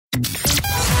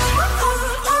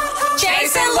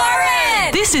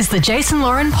This is the Jason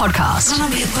Lauren podcast.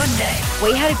 Gonna be a good day.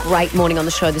 We had a great morning on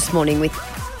the show this morning with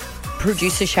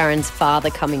producer Sharon's father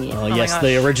coming in. Oh, yes,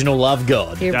 the original love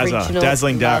god. The Dazza, original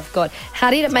Dazzling Duck. love God. How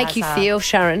did it make you Dazza. feel,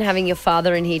 Sharon, having your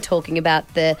father in here talking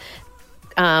about the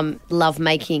love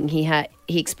making he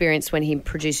experienced when he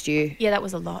produced you? Yeah, that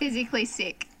was a lot. Physically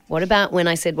sick. What about when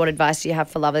I said, what advice do you have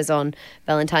for lovers on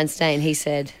Valentine's Day? And he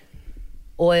said,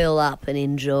 oil up and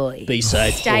enjoy. Be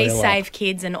safe. Stay oil up. safe,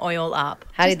 kids, and oil up.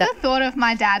 How did Just that? the thought of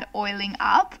my dad oiling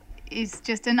up is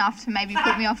just enough to maybe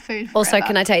put me off food forever. Also,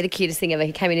 can I tell you the cutest thing ever?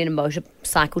 He came in a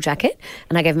motorcycle jacket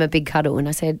and I gave him a big cuddle and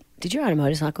I said, did you ride a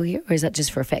motorcycle here or is that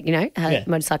just for effect? You know, Yeah.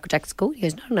 motorcycle jacket's cool. He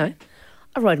goes, no.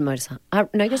 I rode a motorcycle.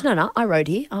 No, he goes, no, I rode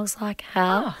here. I was like,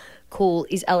 how cool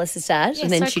is Alice's dad? Yeah,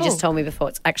 and then so she cool. just told me before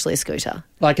it's actually a scooter.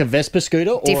 Like a Vespa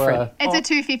scooter or Different. It's a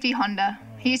 250 Honda.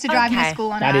 He used to drive me Okay. to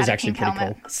school on That a is actually pink pretty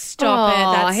helmet. cool. Stop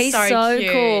it. That's he's so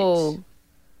cute. cool.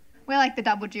 We're like the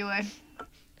double duo.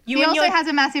 You He and also your has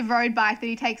a massive road bike that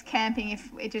he takes camping if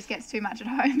it just gets too much at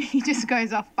home. He just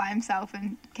goes off by himself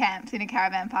and camps in a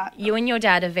caravan park. you and your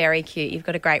dad are very cute. You've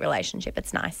got a great relationship.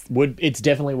 It's nice. It's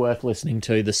definitely worth listening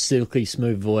to the silky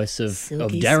smooth voice of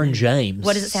Silky Darren smooth. James.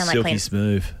 What does it sound like, Silky Clint?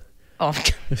 smooth. Oh,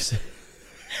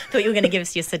 thought you were going to give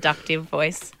us your seductive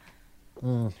voice.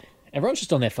 Everyone's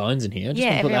just on their phones in here. Just Yeah,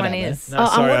 wanna put that everyone out there. is. No, I'm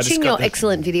sorry, I just watching got your the-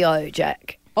 excellent video,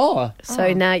 Jack. Oh,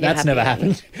 So now you're that's happy. never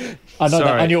happened. I know that.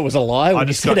 Sorry. I knew it was a lie when you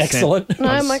just said got sent- excellent. No,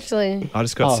 I I'm was- actually... I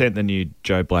just got Oh. sent the new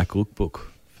Joe Black lookbook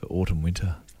for autumn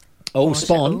winter. Oh,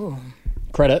 Spawn. Ooh.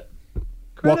 Credit.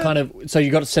 What kind of... So you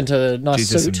got sent a nice Geez,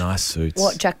 there's suit. some nice suits.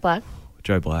 What, Jack Black?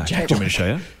 Joe Black. Do you want me to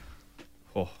show you?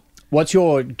 Oh, What's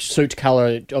your suit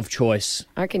colour of choice?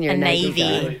 I reckon you're A a navy.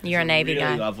 navy. You're a navy really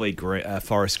guy. lovely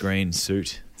forest green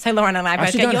suit. So Lauren and I both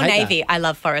actually go, don't you're hate that. navy. I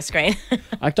love forest green.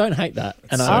 I don't hate that.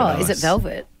 And So Oh, nice. is it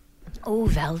velvet? Oh,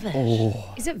 velvet.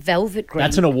 Is it velvet green?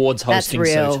 That's an awards That's hosting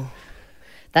real. suit.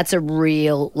 That's a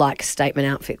real, like, statement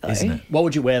outfit, though. Isn't it? What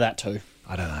would you wear that to?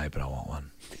 I don't know, but I want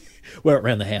one. Wear it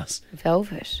around the house.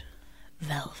 Velvet.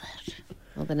 Velvet.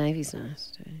 Well, the navy's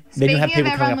nice, too. Then you have Speaking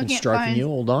people of coming everyone up and looking at stroking phones, you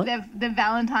all night. The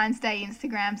Valentine's Day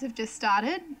Instagrams have just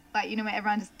started. Like, you know, where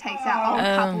everyone just takes out old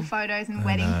couple photos and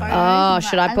wedding photos. Oh, and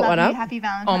should like, I put love one you, up? Happy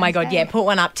Valentine's Oh my God, Day. yeah. Put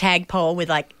one up, tag Paul with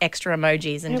like extra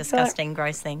emojis and Yeah, disgusting,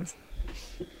 gross things.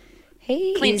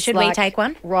 He Clint, is, should we like, take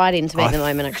one? right into me at the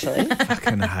I- moment, actually.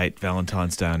 Fucking hate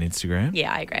Valentine's Day on Instagram.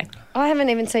 Yeah, I agree. I haven't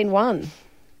even seen one.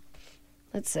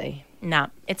 Let's see. No,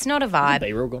 it's not a vibe.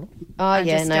 Be real gone. Oh, I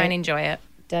yeah, just no. don't enjoy it.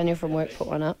 Daniel from work put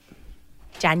one up.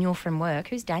 Daniel from work.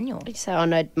 Who's Daniel? Did you say I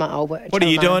know my old work? What are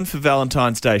you doing for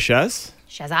Valentine's Day, Shaz?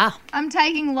 Shazza. I'm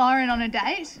taking Lauren on a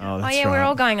date. Oh, Oh, that's yeah, right. we're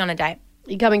all going on a date.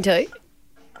 You coming too?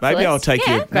 Maybe I'll let's- take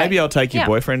Yeah, you. Maybe great. I'll take your Yeah.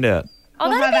 boyfriend out. Oh,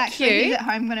 Well, that'd I've be actually, he's cute. at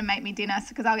home going to make me dinner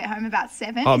because I'll get home about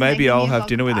 7. Oh, He's maybe making I'll me a have vodka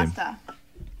dinner with him. pasta.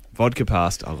 Vodka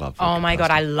pasta. I love vodka Oh my God,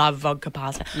 pasta. I love vodka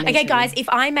pasta. Okay, guys, if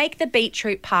I make the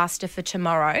beetroot pasta for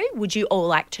tomorrow, would you all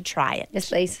like to try it? Yes,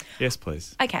 please. Yes,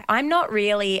 please. Okay, I'm not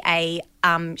really a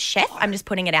chef. I'm just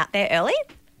putting it out there early.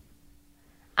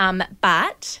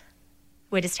 But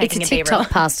we're just It's taking a a B-roll. TikTok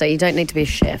pasta. You don't need to be a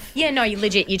chef. Yeah, no, you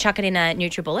legit. You chuck it in a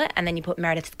NutriBullet and then you put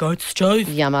Meredith's goat stew.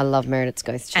 Yum, I love Meredith's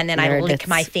Ghost. And then I lick Meredith's.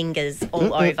 my fingers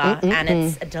all over and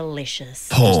it's delicious.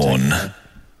 Porn.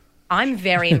 I'm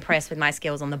very impressed with my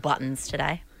skills on the buttons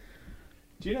today.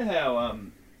 Do you know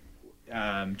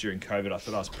how during COVID I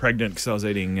thought I was pregnant because I was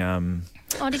eating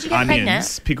Oh, did you get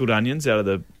pregnant? pickled onions out of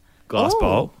the glass Oh,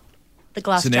 bowl. The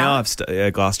glass So jar. now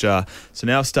glass jar. So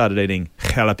now I've started eating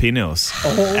jalapenos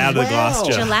out of the glass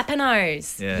jar.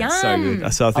 Jalapenos. Yeah, Yum. it's so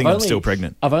good. So I think I'm still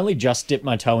pregnant. I've only just dipped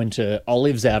my toe into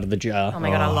olives out of the jar. Oh my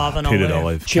God, I love an Pitted olive.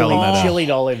 olive. Chili, chilied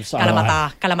olives.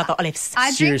 Kalamata olives. I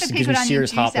drink Serious, the gives me pickled onion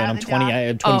serious juice heartburn. out I'm of the jar.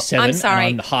 28, 27. I'm sorry.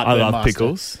 And I'm I heartburn love master.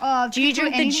 pickles. Oh, Do you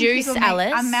drink the anything juice, pickled make-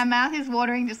 Alice? My mouth is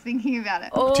watering just thinking about it.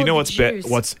 Oh, Do you know the juice.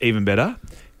 what's even better?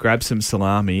 Grab some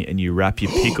salami and you wrap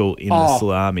your pickle in the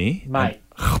salami. Mate.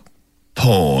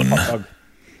 Porn.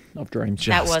 Of dreams.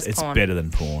 That was It's porn. better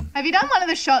than porn. Have you done one of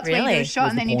the shots where you do Really? a shot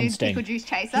With and the then you porn do sting. pickle juice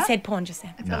chaser? He said porn just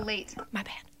then. It's elite. My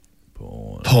bad.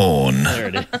 Porn. There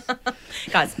it is.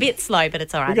 Guys, a bit slow, but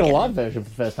it's all right. We've got a Yeah. live version for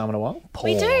the first time in a while.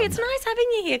 We do. Porn. It's nice having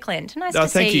you here, Clint. Nice Oh, to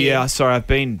thank see you. Yeah, sorry, I've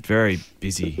been very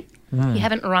busy. You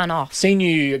haven't run off. Seen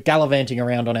you gallivanting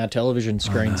around on our television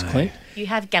screens, Clint. You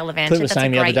have gallivanted. Clint was That's a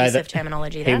saying the other great day use that of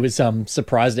terminology he there. was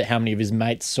surprised at how many of his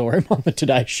mates saw him on the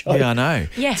Today Show. Yeah, I know.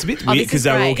 Yeah. It's a bit Oh, weird this because is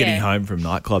they were all great, getting yeah. home from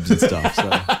nightclubs and stuff. So.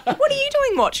 What are you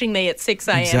doing watching me at 6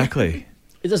 a.m.? Exactly.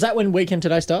 Is that when Weekend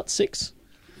Today starts? 6?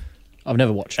 I've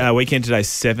never watched it. Weekend today,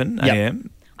 7 Yep.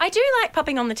 a.m. I do like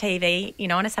popping on the TV,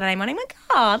 on a Saturday morning. I'm like,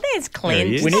 oh, there's Clint.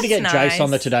 he is. We need to get That's Jace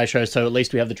on the nice. Today Show, so at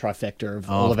least we have the trifecta of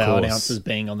all of of our course. announcers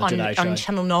being on the On- Today Show. on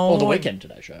Channel 9. Or the Weekend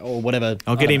Today Show, or whatever.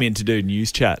 I'll get him in to do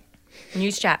news chat.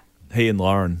 News chat. He and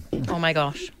Lauren. Oh, my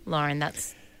gosh. Lauren,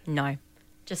 that's no.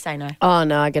 Just say no. Oh,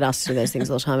 no, I get asked to do those things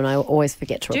all the time and I always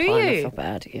forget to Do reply. And I you? feel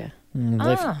bad, yeah.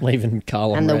 Leaving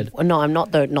Carl on And red. I'm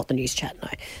not the news chat, no.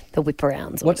 The whip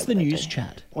arounds. or What's the whatever they news do.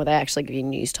 chat? Where they actually give you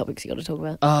news topics you got to talk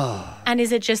about. And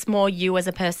is it just more you as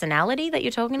a personality that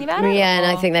you're talking about? it, Yeah, and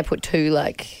I or- think they put two,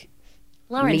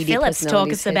 Lauren media Phillips talk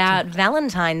personalities us here about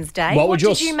Valentine's Day. What would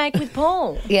your did you s- make with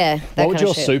Paul? yeah. that What would kind your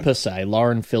of shit. super say?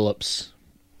 Lauren Phillips.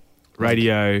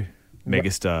 Radio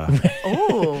megastar.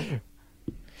 Ooh.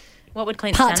 What would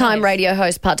Clint Part-time Stanley- radio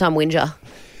host, part-time whinger.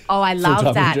 Oh, I love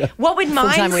Full-time that. winter. What would mine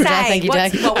Full-time say? winter. Thank you,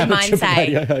 Jake. What would mine Amateur say?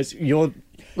 radio host. You're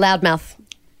Loudmouth.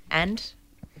 And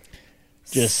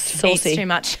just eats Saucy. too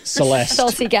much. Celeste.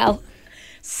 Saucy gal.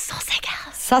 Saucy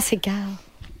gal. Saucy gal.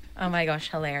 Oh my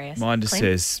gosh, hilarious. Mine just Clint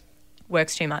says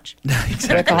works too much.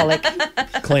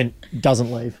 Workaholic. Clint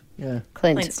doesn't leave. Yeah.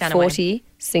 Clint, Clint's down away. 40,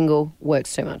 single,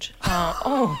 works too much.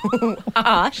 Oh,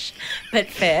 harsh, but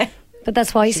fair. But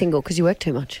that's why you're single, because you work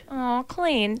too much. Oh,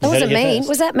 Clint. That Is that wasn't your mean. first?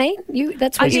 Was that mean?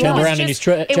 That's what He's you turned asked. around in his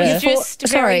chair. It was just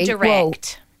very Sorry, whoa.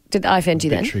 direct. Did I offend you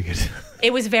then? triggered.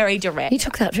 It was very direct. You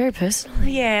took that very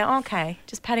personally. Yeah, okay.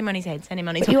 Just pat him on his head, send him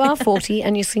on his You way. are 40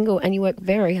 and you're single and you work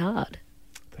very hard.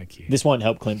 Thank you. This won't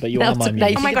help, Clint, but you That's are my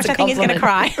amazing. Oh muse. my gosh, It's a I think he's going to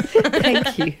cry.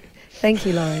 Thank you. Thank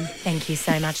you, Lauren. Thank you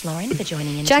so much, Lauren, for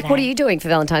joining in Jack, today. what are you doing for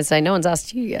Valentine's Day? No one's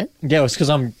asked you yet. Yeah, it's because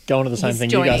I'm going to the same He's thing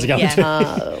you guys are joining, going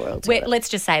yeah. to. Let's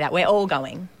just say that. We're all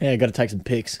going. Yeah, got to take some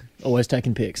pics. Always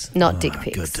taking pics. Not dick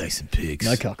Gotta pics. take some pics.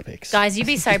 No cock pics. Guys, you'd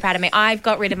be so proud of me. I've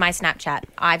got rid of my Snapchat.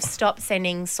 I've stopped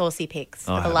sending saucy pics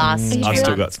for the haven't. last 2 I've still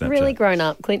got months. Snapchat. Really grown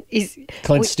up. Clint is.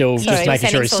 Clint's still Sorry, just making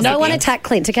sure he's sending No one pics. attack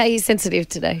Clint, okay? He's sensitive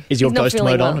today. Is your He's not ghost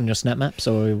feeling mode well. on your snap maps,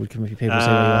 or can people see where you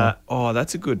are? Oh,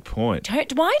 that's a good point. Why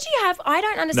do you have... I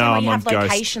don't understand No, why I'm you on have ghost.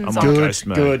 locations I'm on. on Good, ghost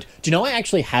mode. good. Do you know I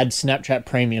actually had Snapchat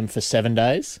Premium for 7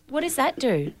 days? What does that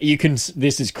do? You can.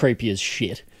 This is creepy as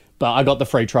shit. But I got the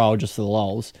free trial just for the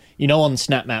lols. You know, on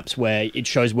Snap Maps where it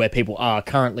shows where people are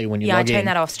currently when you Yeah, I log in. turned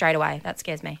that off straight away. That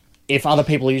scares me. If other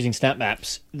people are using Snap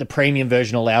Maps, the premium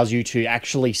version allows you to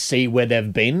actually see where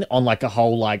they've been on like a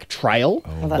whole like trail.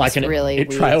 that's like really it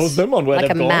weird. trails them on where Like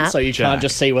they've a gone, map. so you Jack. can't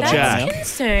just see where they're That's now.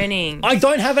 concerning. I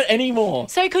don't have it anymore.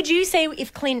 So could you see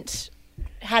if Clint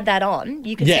had that on?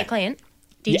 You could Yeah. see Clint.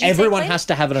 Did Yeah, you see everyone Clint? has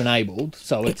to have it enabled,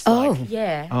 so it's Oh. like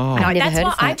Yeah. Oh. No, I've never that's heard why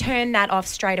of I that. turned that off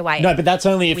straight away. no, but that's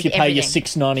only if With you pay your everything.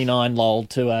 $6.99 lol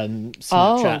to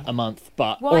Snapchat a month,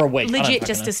 but What? or a week. I don't Legit fucking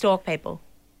just know. to stalk people.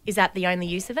 Is that the only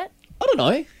use of it? I don't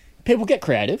know. People get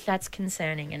creative. That's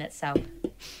concerning in itself.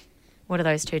 What are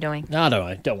those two doing? No, I don't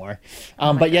know. Don't worry.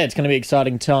 But yeah, it's going to be an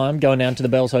exciting time going down to the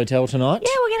Bells Hotel tonight. Yeah,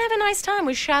 we're going to have a nice time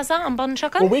with Shazza and Bon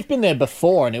Choco. Well, we've been there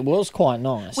before, and it was quite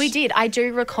nice. We did. I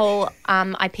do recall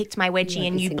I picked my wedgie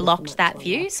and you single blocked from that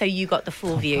view, so you got the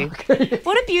full view.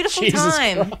 What a beautiful Jesus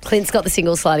time. Clint's got the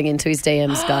single sliding into his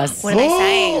DMs, guys. What are they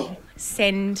saying?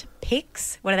 Send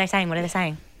pics? What are they saying? What are they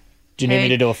saying? Do you need me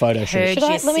to do a photo heard shoot? Should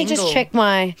I, you're let me just single. check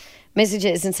my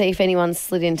messages and see if anyone's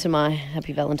slid into my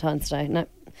Happy Valentine's Day. No,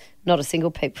 not a single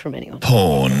peep from anyone.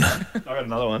 I got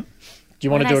another one. Do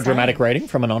you want What to are do a they dramatic saying? rating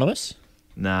from Anonymous?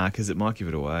 Nah, because it might give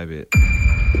it away a bit.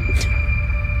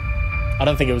 I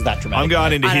don't think it was that dramatic. I'm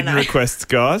going into I don't hidden know. requests,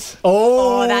 guys.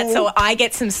 Oh, that's all. I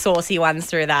get some saucy ones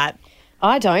through that.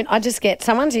 I don't. I just get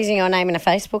someone's using your name in a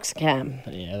Facebook scam.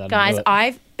 Yeah, that'll Guys, do it.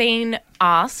 I've been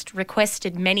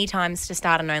requested many times to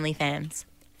start an OnlyFans.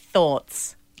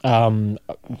 Thoughts? Are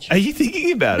you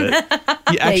thinking about it? You're Yeah,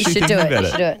 you actually should do thinking it. about You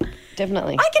should do it.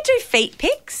 Definitely. I could do feet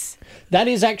pics. That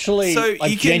is actually So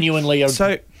like you can- genuinely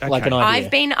so- like an okay. idea.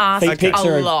 I've been asked Feet pics a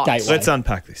are lot. gateway. Let's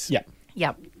unpack this. Yeah.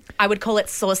 Yep. I would call it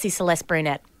Saucy Celeste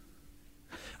Brunette.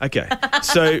 Okay.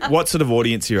 So what sort of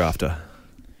audience are you after?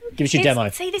 Give us your demo.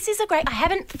 See, this is a great... I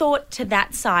haven't thought to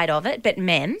that side of it, but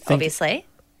men, obviously.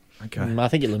 Okay. I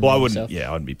think you're limiting Well, I wouldn't. yourself. Yeah,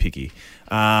 I wouldn't be picky.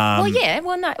 Well, yeah.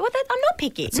 Well, no. Well, I'm not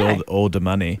picky. It's No. all the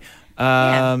money.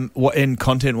 What in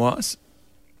content wise?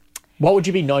 What would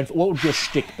you be known for? What would your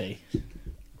shtick be?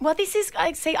 Well, this is...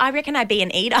 See, I reckon I'd be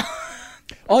an eater.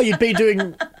 Oh, you'd be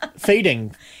doing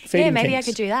feeding yeah, maybe kinks. I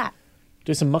could do that.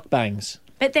 Do some mukbangs.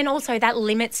 But then also that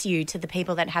limits you to the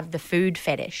people that have the food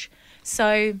fetish.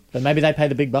 So But maybe they pay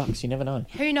the big bucks. You never know.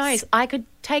 who knows? I could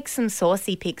take some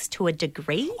saucy pics to a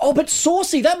degree. Oh, but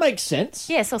saucy, that makes sense.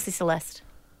 Yeah, Saucy Celeste.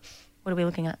 What are we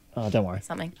looking at? Oh, don't worry.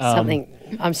 Something. Something.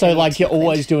 I'm So, sending like, it you're to Clint.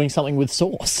 always doing something with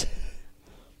sauce.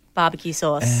 barbecue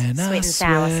sauce, sweet and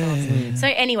sour sauce. So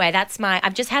anyway,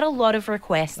 I've just had a lot of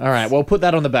requests. All right, well, put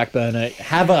that on the back burner.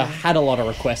 Had a lot of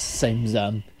requests. Seems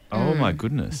Oh my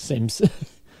goodness. seems.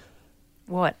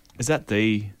 What? Is that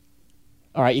the...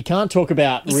 All right, you can't talk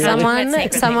about really.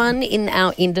 Someone in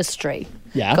our industry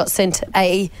Yeah. got sent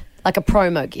a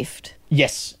promo gift.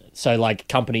 Yes. So like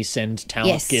companies send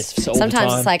talent Yes. gifts all Sometimes the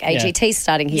time. it's like Yeah. AGT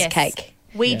starting his Yes. cake.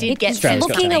 We did get Australia's got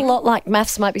Looking a something. lot like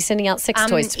Maths might be sending out sex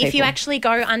toys to people. If you actually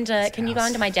go under, can you go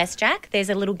under my desk, Jack? There's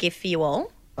a little gift for you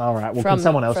all. All right. Well, From- can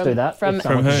someone else from- do that? from- If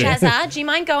someone From who? can- Shazza, do you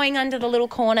mind going under the little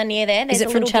corner near there? There's it a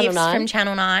from little Channel gift 9? from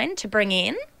Channel 9 to bring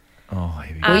in. Oh,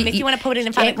 here we go. If you want to put it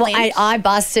in front Yeah, of well, Clint. I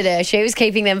busted her. She was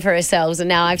keeping them for herself, and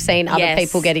now I've seen other Yes.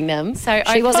 people getting them. So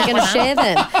she wasn't open going to one share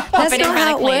them. That's it in not front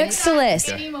how of it Clint. works, Celeste.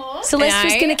 Celeste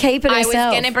was No, going to keep it I herself.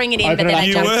 was going to bring it in, Open but it then up. I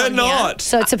You jumped were on here. not.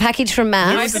 So it's a package from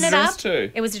Maths. Open it addressed up.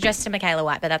 to? It was addressed to Michaela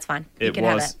White, but that's fine. You It can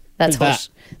have was. it. That's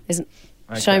Who's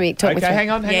what. Show me. Talk me Okay, through. hang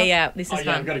on. Yeah, this is Oh, yeah,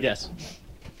 fun. I've got a guess.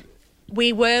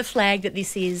 We were flagged that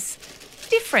this is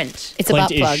different. It's a Clint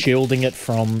butt is plug. shielding it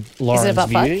from Lauren's butt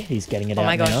view. plug? He's getting it Oh out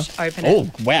my now. gosh, open Oh,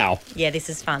 it. wow. Yeah, this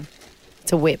is fun.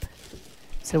 It's a whip.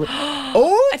 It's a whip.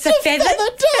 Oh, It's a feather.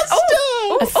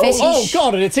 A fetish. Oh,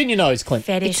 God, and it's in your nose, Clint.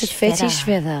 Fetish. It's a fetish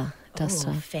feather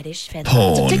duster. Fetish feather.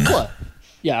 It's a tickler.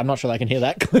 Yeah, I'm not sure they can hear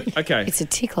that, Clint. Okay. It's a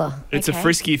tickler. It's Okay. a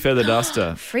frisky feather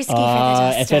duster. Frisky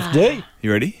feather duster. FFD.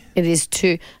 You ready? It is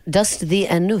to dust the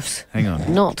anus, Hang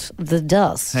on. not the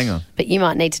dust. Hang on. But you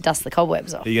might need to dust the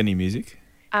cobwebs off. Do you got any music?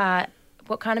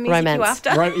 What kind of music Romance. you after?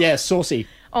 Right, yeah, saucy.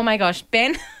 Oh my gosh,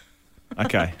 Ben.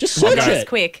 Okay. Just search That was it.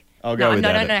 quick. I'll go with I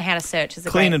that. don't know how to search. Is it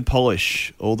Clean great? and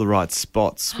polish all the right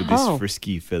spots with this Oh.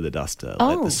 frisky feather duster. Oh.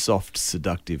 Let the soft,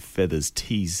 seductive feathers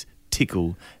tease,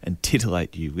 tickle, and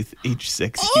titillate you with each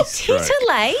sexy stroke.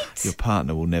 Titillate. Your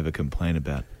partner will never complain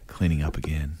about cleaning up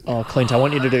again. Oh, Clint, I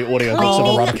want you to do audio bits of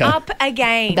Clean erotica. up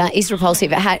again. That is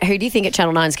repulsive. Who do you think at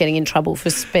Channel 9 is getting in trouble for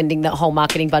spending the whole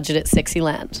marketing budget at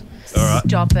Sexyland? All right.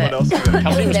 Stop it. What else? Have we got?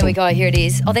 Company was There we go. Here it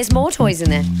is. Oh, there's more toys in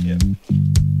there. Yeah.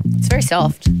 It's very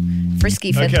soft.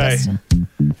 Frisky feather Okay. duster.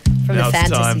 From Now the it's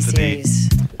time fantasy for the- series.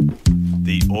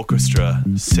 The orchestra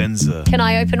sensor Can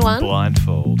I open one?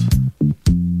 blindfold.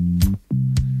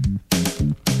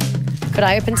 Could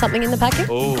I open something in the packet?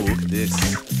 Oh, look at this.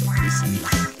 This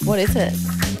is What is it?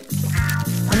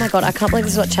 Oh my God, I can't believe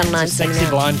this is what Channel 9 is saying Sexy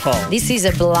now. blindfold. This is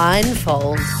a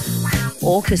blindfold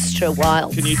orchestra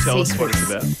wild Can you tell us what it's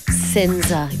secrets. about?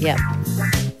 Sensor, yep.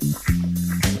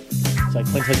 So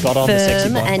Clint has got on the sexy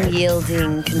Firm blindfold. and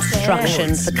yielding construction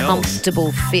Oh, it for smells.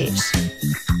 comfortable fit.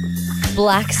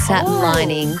 Black satin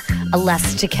lining,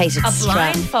 elasticated A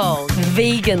strap. blindfold.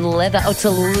 Vegan leather. Oh, it's a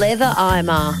leather eye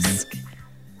mask.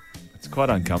 It's quite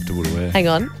uncomfortable to wear. Hang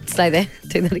on, stay there.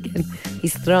 Do that again.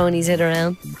 He's throwing his head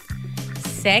around.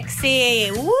 Sexy.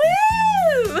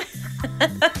 Woo!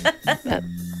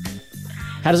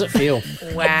 How does it feel?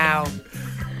 Wow.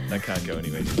 That can't go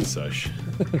anywhere near the soch.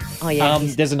 Oh yeah.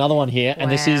 he's- There's another one here,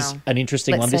 and this is Wow. an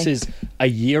interesting Let's one. This see. is a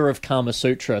year of Kama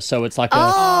Sutra, so it's like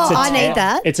Oh, it's a I need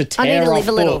that. It's a I need to tear live off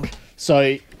a little. book.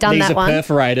 So Done these that are one.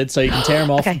 perforated, so you can tear them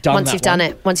off. okay, Done once that you've done one.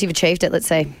 it, once you've achieved it, let's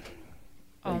see.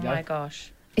 Oh my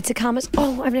gosh. It's a Kama.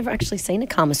 Oh, I've never actually seen a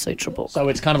Kama Sutra book. So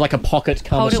it's kind of like a pocket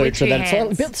Kama Hold it with Sutra. two That's a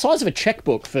hands. bit the size of a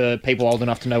checkbook for people old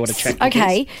enough to know what a checkbook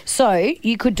Okay, is. so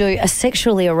you could do a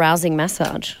sexually arousing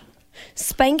massage,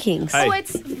 spankings. Hey. Oh,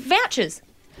 it's vouchers.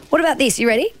 What about this? You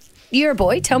ready? You're a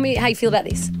boy. Tell me how you feel about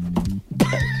this.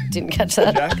 Didn't catch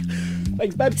that. Jack?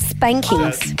 Thanks, babe.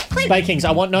 Spankings. Spankings.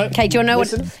 I want no. Okay, do you want to know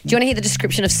Listen. do you want to hear the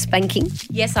description of spanking?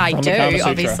 Yes, I From do, the Kama Sutra.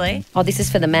 obviously. Oh, this is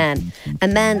for the man. A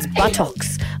man's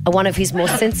buttocks are one of his more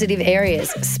sensitive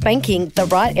areas. Spanking the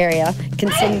right area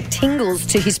can send tingles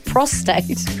to his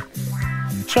prostate.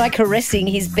 Try caressing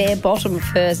his bare bottom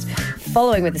first,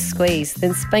 following with a squeeze.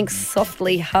 Then spank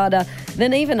softly, harder,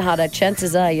 then even harder.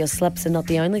 Chances are your slaps are not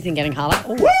the only thing getting harder.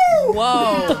 Oh,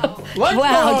 Whoa.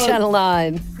 wow, Channel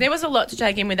 9. There was a lot to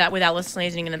take in with that, with Alice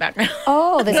sneezing in the background.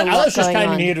 Oh, there's a lot Alice just going came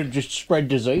on. in here to just spread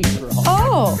disease. For a whole-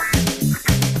 Oh,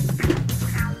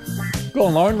 Go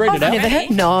on, Lauren, read it out. never heard?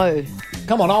 No.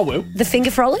 Come on, I will. The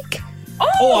finger frolic?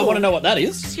 Oh, I want to know what that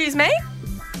is. Excuse me?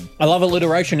 I love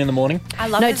alliteration in the morning. I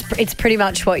love No, it. it's pretty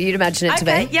much what you'd imagine it to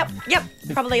Okay, be. yep.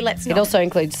 Probably let's It not. also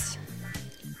includes.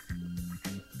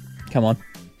 Come on.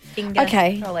 Finger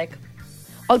Okay. frolic.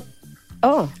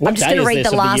 Oh, What I'm just day going to is read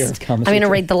this the of the year last. of Kama I'm going to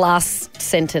Sutra? read the last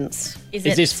sentence. Is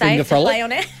Is it this safe finger to frolic? play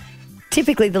on it?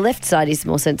 Typically, the left side is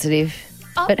more sensitive,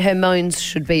 Oh. but her moans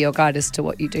should be your guide as to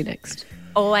what you do next.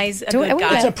 Always a Do it- good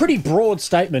oh, It's a guy. pretty broad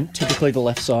statement, typically the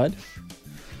left side.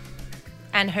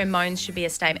 And her moans should be a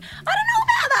statement. I don't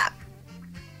know about that.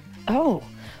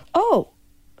 Oh,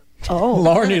 Oh,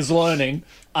 Lauren is learning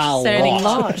a Learning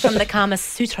lot. from the Kama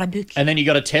Sutra book. And then you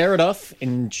got to tear it off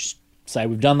and just say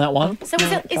we've done that one. So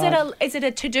is it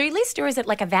a to-do list or is it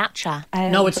like a voucher?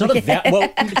 No, it's not a voucher.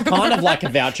 Well, it's kind of like a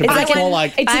voucher, but it's more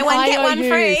like it's Buy an one, get one IOU.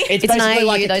 free. it's It's an basically IOU,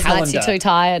 like a those calendar. nights you're too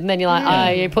tired, and then you're like,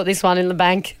 oh, you put this one in the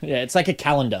bank. Yeah, it's like a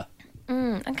calendar.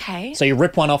 Okay. So you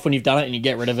rip one off when you've done it and you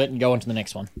get rid of it and go on to the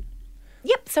next one.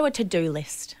 Yep. So a to-do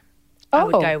list. I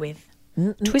would Oh. go with.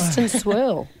 Twist and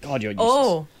swirl. God, you're useless.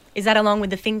 Oh, is that along with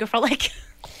the finger frolic?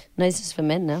 No, this is for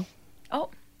men now. Oh,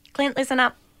 Clint, listen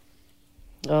up.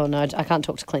 Oh, no, I can't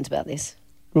talk to Clint about this.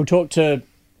 We'll talk to,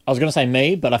 I was going to say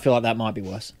me, but I feel like that might be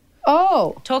worse.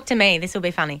 Oh. Talk to me. This will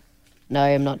be funny. No,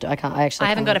 I'm not. I can't. I actually I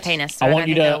haven't got a can't. penis. So I don't want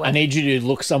you think to, that'll I work. need you to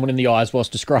look someone in the eyes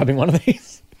whilst describing one of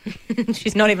these.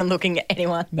 She's not even looking at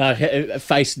anyone. No,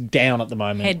 face down at the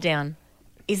moment. Head down.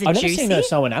 Is it I've never juicy? seen her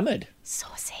so enamoured.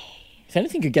 Saucy. If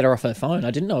anything could get her off her phone,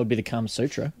 I didn't know it would be the Kama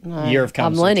Sutra. Year of Kama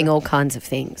I'm Sutra. learning all kinds of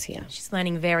things here. She's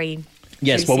learning very.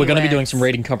 Yes, well, juicy we're going to be doing words. some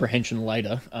reading comprehension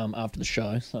later after the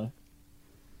show. So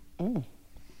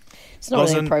It's not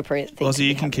an appropriate thing. Lozzie, to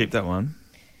you be can having- keep that one.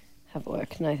 have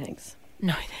work. No thanks.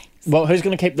 No thanks. Well, who's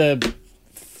going to keep the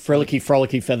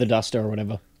frolicky feather duster or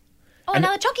whatever? Oh,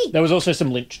 another chocky. There was also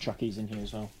some lynch chuckies in here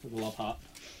as well with a love heart.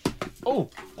 Oh,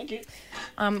 thank you.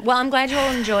 Well, I'm glad you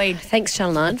all enjoyed Thanks,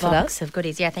 Channel 9, for that. box of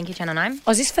goodies. Yeah, thank you, Channel 9.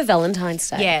 Oh, is this for Valentine's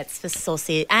Day? Yeah, it's for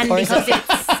saucy. And Or is because it-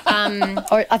 it's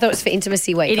Or I thought it was for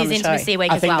Intimacy Week it on is the Intimacy show.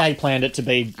 Week I as think well. they planned it to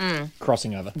be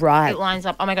crossing over. Right. It lines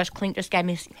up. Oh my gosh, Clint just gave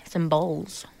me some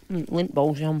bowls. Lint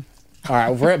balls, yum. All right,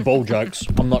 well, we're at ball jokes.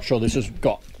 I'm not sure this has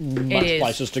got much is.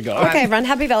 places to go. Okay, everyone,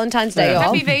 happy Valentine's Day, y'all.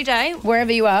 Happy V Day.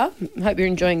 Wherever you are, hope you're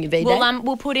enjoying your V Day.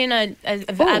 We'll put in a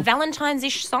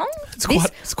Valentine's-ish song. It's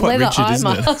this quite leather rigid, eye isn't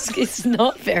it? mask is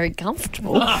not very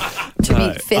comfortable to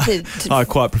be feathered. To I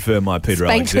quite prefer my Peter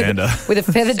spanked Alexander. with a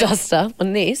feather duster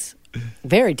on this.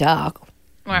 Very dark.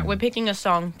 All right, we're picking a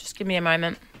song. Just give me a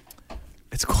moment.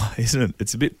 It's quite, isn't it?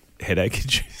 It's a bit headache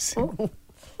inducing.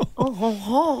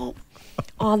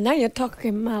 Oh, now you're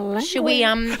talking my language. Should we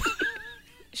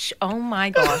oh my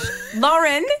gosh,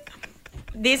 Lauren.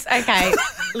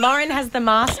 Lauren has the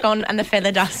mask on and the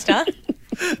feather duster.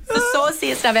 It's the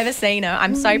sauciest I've ever seen her.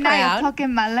 I'm so Now you're proud.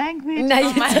 talking my language. No,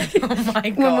 Oh my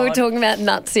god. when we were talking about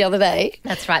nuts the other day.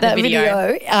 That's right, That the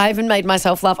video. I even made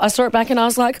myself laugh. I saw it back and I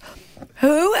was like,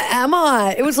 who am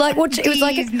I? It was like it was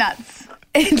like These nuts.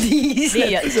 these.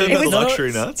 It was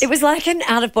luxury nuts. It was like an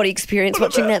out of body experience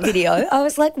watching that video. I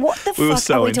was like, what the We were fuck are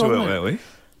so we into talking it, about? weren't we?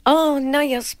 Oh, now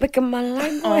you're speaking my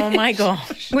language. Oh my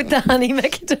gosh. With the honey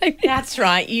macadamia. That's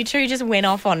right. You two just went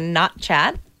off on nut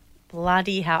chat.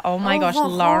 Bloody hell. Oh my gosh,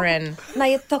 Lauren. Now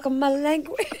you're talking my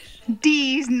language.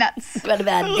 These nuts. What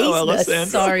about these nuts?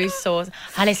 Alessandra. So saucy.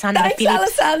 Alessandra Thanks,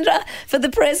 Phillips. Alessandra, for the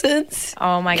presents.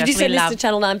 Oh my Could gosh, you we send this love. to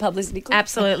Channel 9 publicity clip?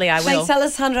 Absolutely, I will. Thanks,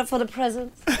 Alessandra, for the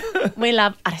presents. We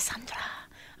love Alessandra.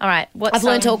 All right. What I've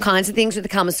learned song? all kinds of things with the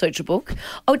Kama Sutra book.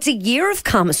 Oh, it's a year of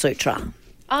Kama Sutra.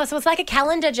 Oh, so it's like a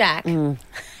calendar, Jack.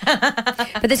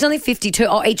 But there's only 52.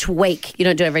 Oh, each week. You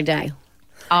don't do it every day.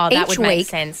 Oh, that Each would make week-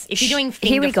 sense. If you're doing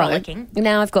Here finger we go. frolicking.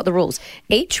 Now I've got the rules.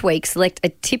 Each week, select a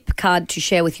tip card to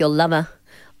share with your lover.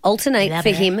 Alternate Lover.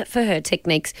 for him, for her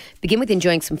techniques. Begin with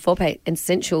enjoying some foreplay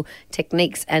essential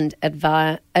techniques and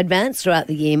advance throughout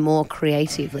the year more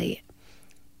creatively.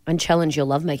 And challenge your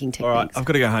lovemaking techniques. All right, I've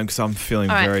got to go home because I'm feeling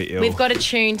All right, very ill. we've got a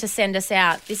tune to send us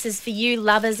out. This is for you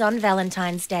lovers on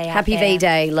Valentine's Day. out Happy there. V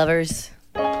Day, lovers.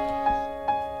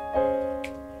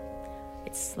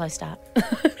 It's slow start.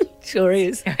 Sure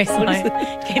is. Very slow.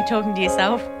 Keep talking to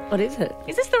yourself. What is it?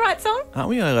 Is this the right song? Aren't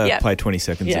we only allowed Yeah. to play 20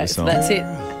 seconds of a Yes, song? that's it.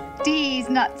 These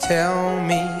nuts.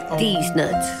 These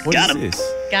nuts. What is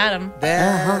this? Got him.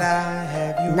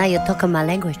 Now you're talking my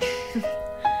language.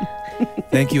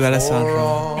 Thank you,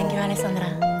 Alessandra. Thank you,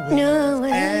 Alessandra. No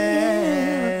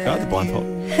way. Oh, the blindfold.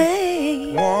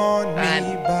 Hey, All right.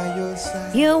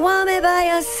 you want me by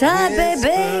your side,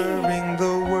 baby.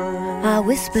 I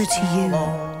whisper to you.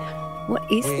 What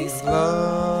is this?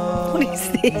 What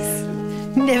is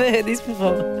this? Never heard this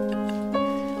before.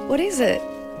 What is it?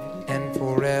 This is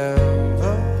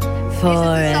the song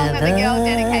that the girl Forever.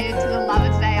 dedicated to the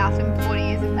Lovers' Day after 40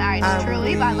 years of marriage.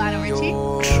 Truly by Lionel Richie.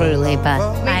 Truly, but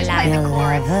We just played the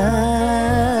chorus.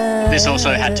 This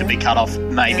also had to be cut off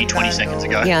maybe 20 seconds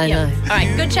ago. Yeah, I know. All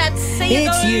right, good chat. See you It's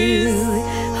guys. you.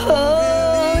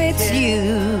 Oh, it's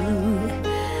you.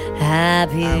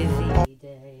 Happy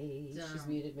V-Day. She's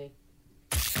muted me.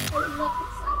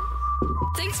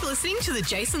 Thanks for listening to the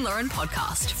Jason Lauren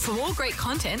podcast. For more great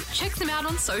content, check them out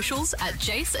on socials at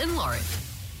Jason Lauren.